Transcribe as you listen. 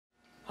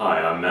Hi,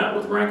 I'm Matt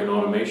with Rankin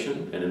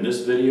Automation, and in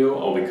this video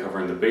I'll be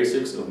covering the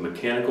basics of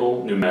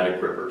mechanical pneumatic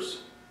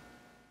grippers.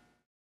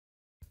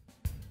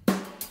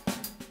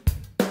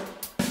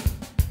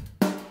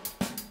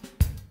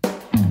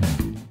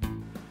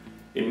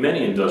 In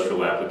many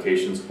industrial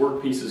applications,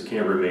 workpieces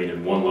can't remain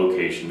in one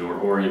location or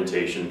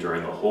orientation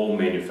during the whole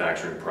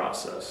manufacturing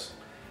process.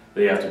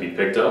 They have to be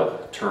picked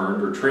up,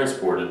 turned, or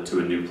transported to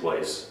a new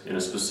place in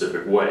a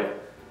specific way.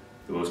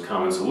 The most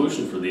common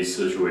solution for these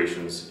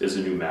situations is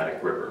a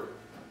pneumatic gripper.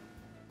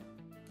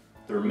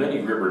 There are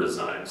many gripper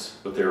designs,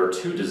 but there are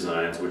two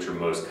designs which are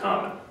most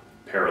common: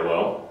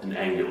 parallel and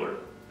angular.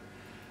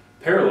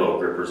 Parallel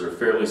grippers are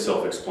fairly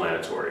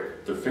self-explanatory.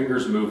 Their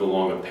fingers move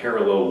along a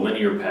parallel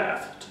linear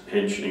path to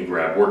pinch and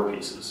grab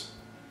workpieces.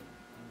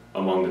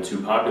 Among the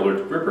two popular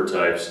gripper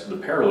types, the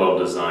parallel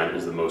design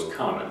is the most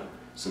common,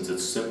 since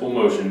its simple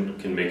motion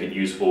can make it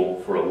useful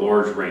for a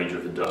large range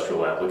of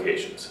industrial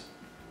applications.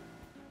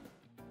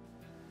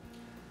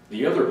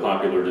 The other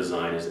popular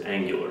design is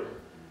angular.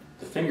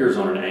 The fingers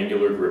on an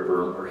angular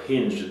gripper are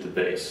hinged at the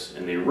base,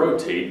 and they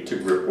rotate to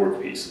grip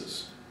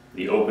workpieces.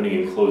 The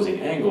opening and closing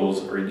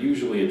angles are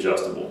usually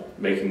adjustable,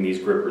 making these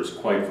grippers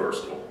quite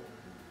versatile.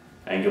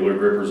 Angular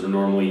grippers are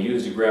normally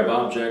used to grab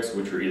objects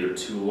which are either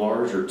too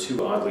large or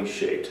too oddly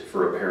shaped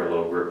for a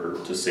parallel gripper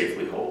to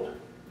safely hold.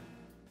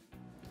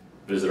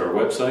 Visit our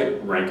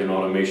website,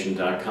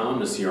 rankinautomation.com,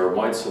 to see our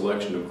wide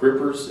selection of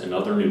grippers and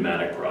other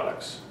pneumatic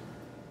products.